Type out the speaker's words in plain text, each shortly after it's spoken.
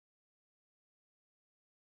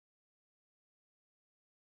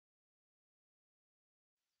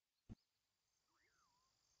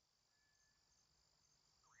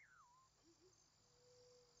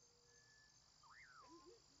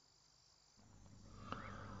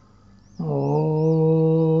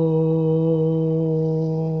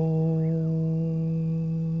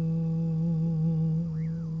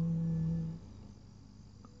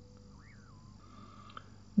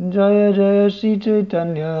Jaya Jaya Shri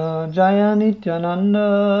Chaitanya, Jaya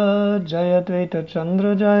Nityananda, Jaya Dvaita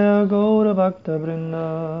Chandra, Jaya Gaura Bhakta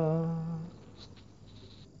Vrinda.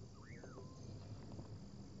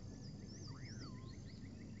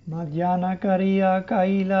 Madhyana Kariya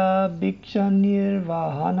Kaila Bhiksha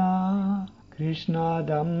Nirvahana, Krishna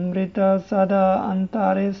Damrita Sada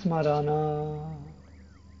Antare Smarana.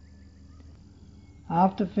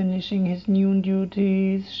 After finishing his noon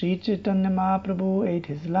duties, Sri Chaitanya Mahaprabhu ate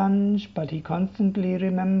his lunch, but he constantly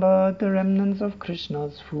remembered the remnants of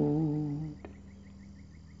Krishna's food.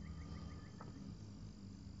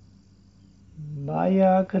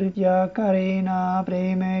 Vaya kritya karena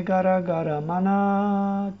preme gara gara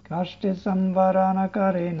mana, kashte samvarana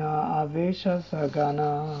karena avesha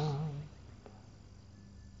sagana.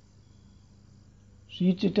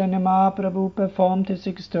 Sri Chaitanya Mahaprabhu performed his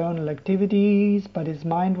external activities, but his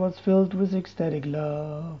mind was filled with ecstatic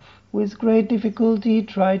love. With great difficulty he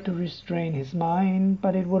tried to restrain his mind,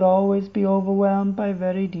 but it would always be overwhelmed by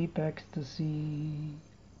very deep ecstasy.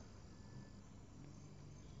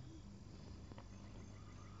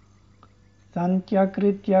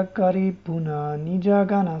 Santyakritya kari puna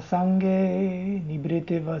nijagana sange,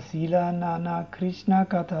 nibrite vasila nana Krishna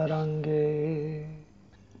katarange.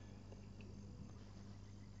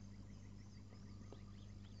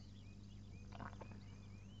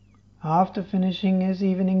 After finishing his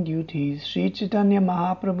evening duties, Sri Chaitanya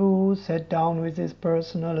Mahaprabhu sat down with his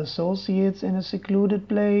personal associates in a secluded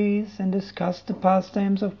place and discussed the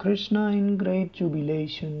pastimes of Krishna in great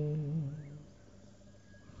jubilation.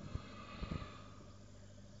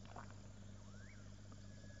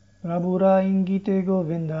 Prabhura ingite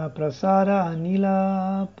Govinda prasada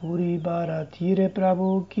anila, puri bara thire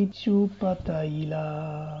Prabhu kichu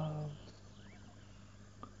pataila.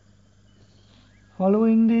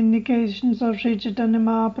 Following the indications of Sri Chaitanya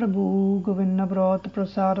Mahaprabhu, Govinda brought the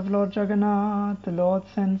prasad of Lord Jagannath. The Lord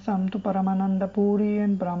sent some to Paramananda Puri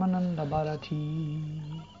and Brahmananda Bharati.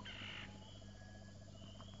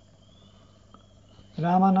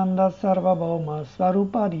 Ramananda Sarvabhauma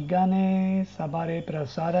Swarupadi Gane, Sabare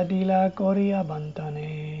Prasada Dila Koriya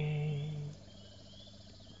Bantane.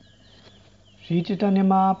 Sri Chaitanya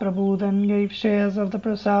Mahaprabhu then gave shares of the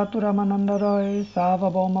prasad to Ramananda Roy,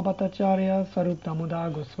 Sarvabhauma Bhattacharya, Swarup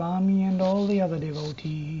Damodar Goswami and all the other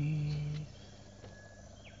devotees.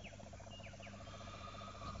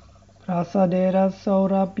 Prasadera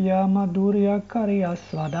Saurabhya Madhurya Karya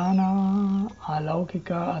Swadana,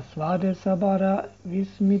 Alaukika Asvade Sabara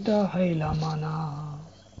Vismita Hailamana.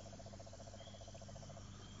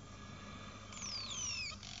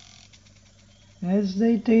 As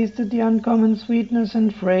they tasted the uncommon sweetness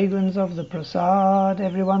and fragrance of the prasad,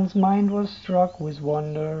 everyone's mind was struck with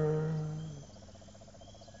wonder.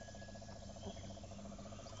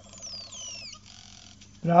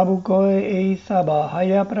 Prabhu koi aisa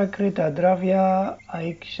bahaya prakrita dravya,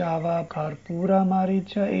 aikshava karpura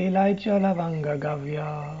maricha elaicha lavanga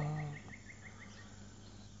gavya.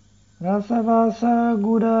 Rasavasa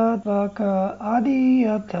gudatvaka adi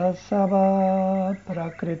yatha sabha,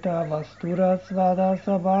 prakrita vastura svada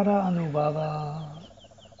savara anubhava.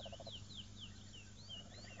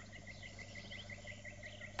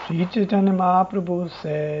 Sri Chaitanya Mahaprabhu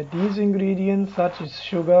said, these ingredients such as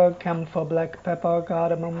sugar, camphor, black pepper,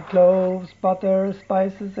 cardamom, cloves, butter,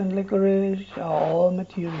 spices and licorice are all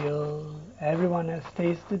material. Everyone has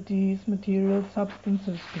tasted these material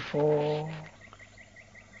substances before.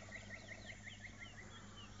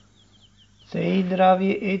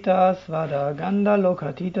 Seidravya eta asvada gandha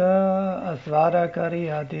lokatita, asvada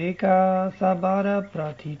kariya deka sabara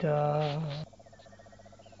pratita.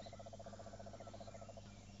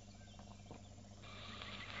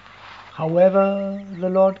 However, the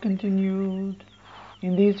Lord continued,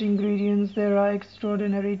 in these ingredients there are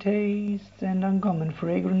extraordinary tastes and uncommon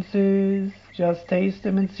fragrances. Just taste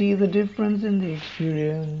them and see the difference in the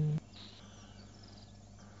experience.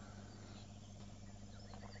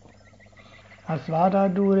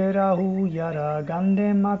 Asvada dure rahu yara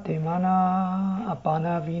gandhe mate mana,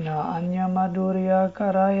 apana vina anya madhurya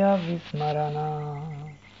karaya vismarana.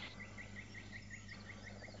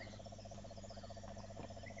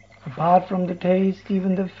 Apart from the taste,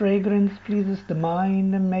 even the fragrance pleases the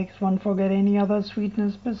mind and makes one forget any other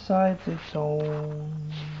sweetness besides its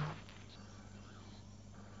own.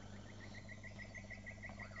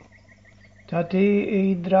 Tate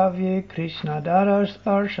e dravye Krishna dara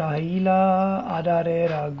sparshahila,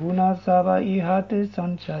 adarera guna sava ihate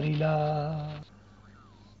sancharila.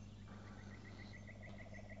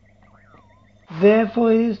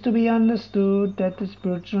 Therefore it is to be understood that the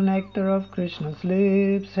spiritual nectar of Krishna's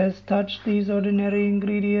lips has touched these ordinary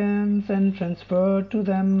ingredients and transferred to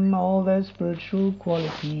them all their spiritual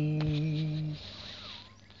qualities.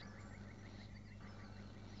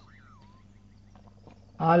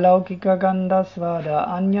 Alaukika Gandhasvada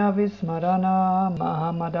Anya Vismarana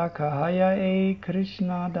Mahamadakahaya E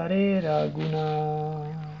Krishna Darera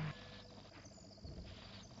Guna.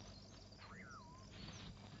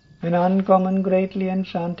 An uncommon, greatly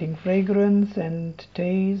enchanting fragrance and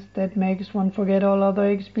taste that makes one forget all other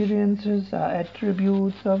experiences are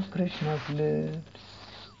attributes of Krishna's lips.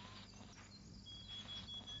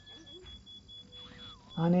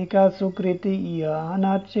 Aneka sukriti iya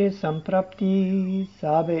anache samprapti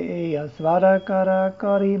sabe eya svarakara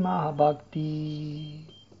kari mahabhakti.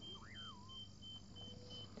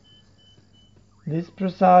 This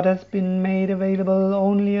prasad has been made available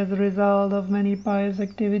only as a result of many pious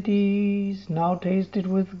activities. Now taste it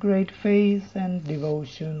with great faith and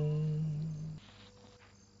devotion.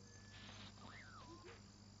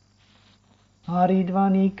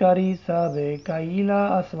 Haridvani kari sabe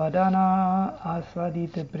kaila asvadana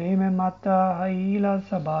asvadite preme mata haila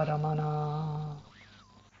sabaramana.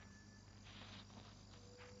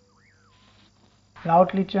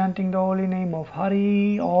 Loudly chanting the holy name of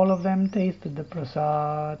Hari, all of them tasted the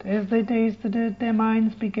prasad. As they tasted it, their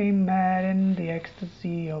minds became mad in the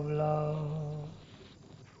ecstasy of love.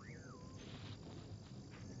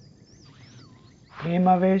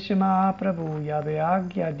 Prema Veshama Prabhu Yabe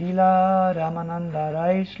Antya-Lila Ramananda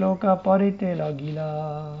Rai Shloka Parite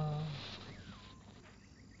Lagila.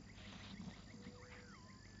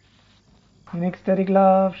 In ecstatic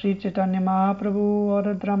love, Sri Chaitanya Mahaprabhu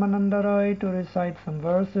ordered Ramananda Rai to recite some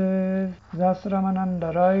verses. Thus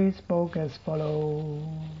Ramananda Rai spoke as follows.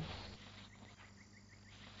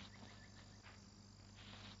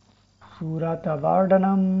 Surata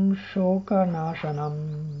Vardhanam Shoka Nashanam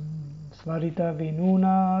Svarita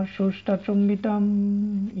Venuna Shushta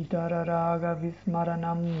Chumbitam Itara Raga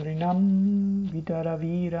Vismaranam Rinam Vitara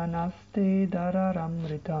Vira Naste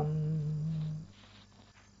Dararamritam.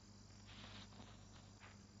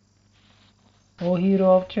 O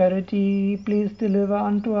hero of charity, please deliver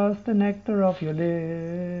unto us the nectar of your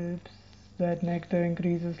lips. That nectar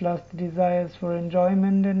increases lusty desires for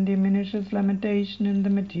enjoyment and diminishes lamentation in the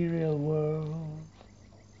material world.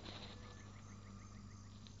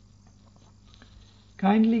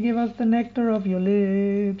 Kindly give us the nectar of your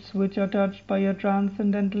lips, which are touched by your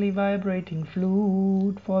transcendently vibrating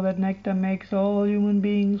flute, for that nectar makes all human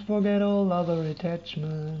beings forget all other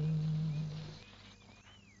attachments.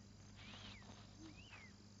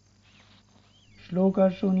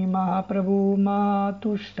 Shloka Shuni Mahaprabhu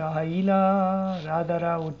Mahatushta Haila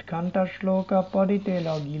Radhara Utkanta Shloka Padite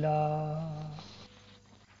Lagila.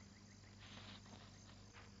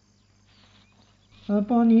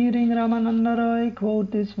 Upon hearing Ramananda Roy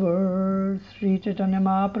quote this verse, Sri Chaitanya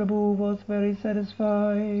Mahaprabhu was very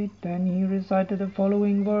satisfied. Then he recited the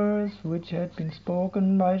following verse, which had been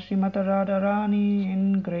spoken by Srimata Radharani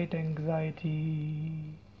in great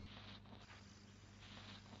anxiety.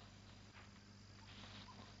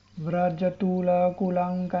 Vrajatula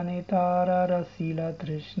kulankanetara rasila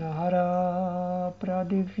trishnahara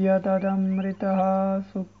pradivya tadamritaha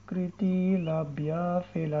sukriti labhya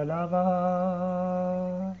filalava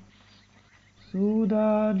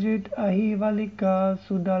sudajit ahivalika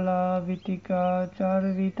sudala vitika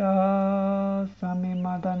charvitaha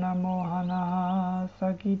samimadana mohanaha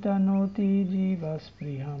sakita noti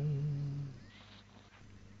jivaspriham.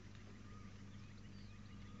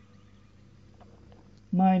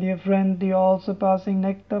 My dear friend, the all-surpassing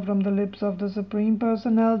nectar from the lips of the Supreme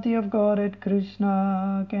Personality of Godhead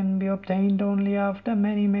Krishna can be obtained only after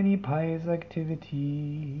many, many pious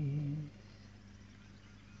activities.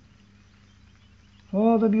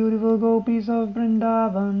 For the beautiful gopis of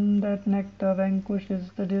Vrindavan, that nectar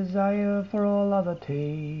vanquishes the desire for all other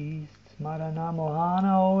tastes. Madana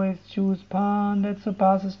Mohana always chews pan that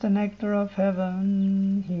surpasses the nectar of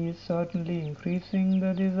heaven. He is certainly increasing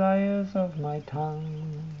the desires of my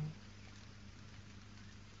tongue.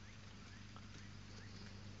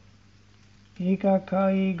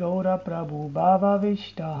 Ekakai Gaura Prabhu Bhava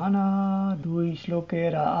Vishtahana Dui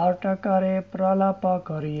Shlokera Artakare Pralapa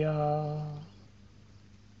Kariya.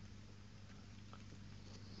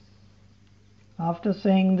 After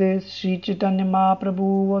saying this, Sri Chaitanya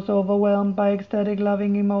Mahaprabhu was overwhelmed by ecstatic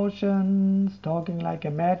loving emotions. Talking like a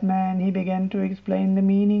madman, he began to explain the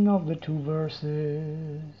meaning of the two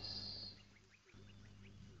verses.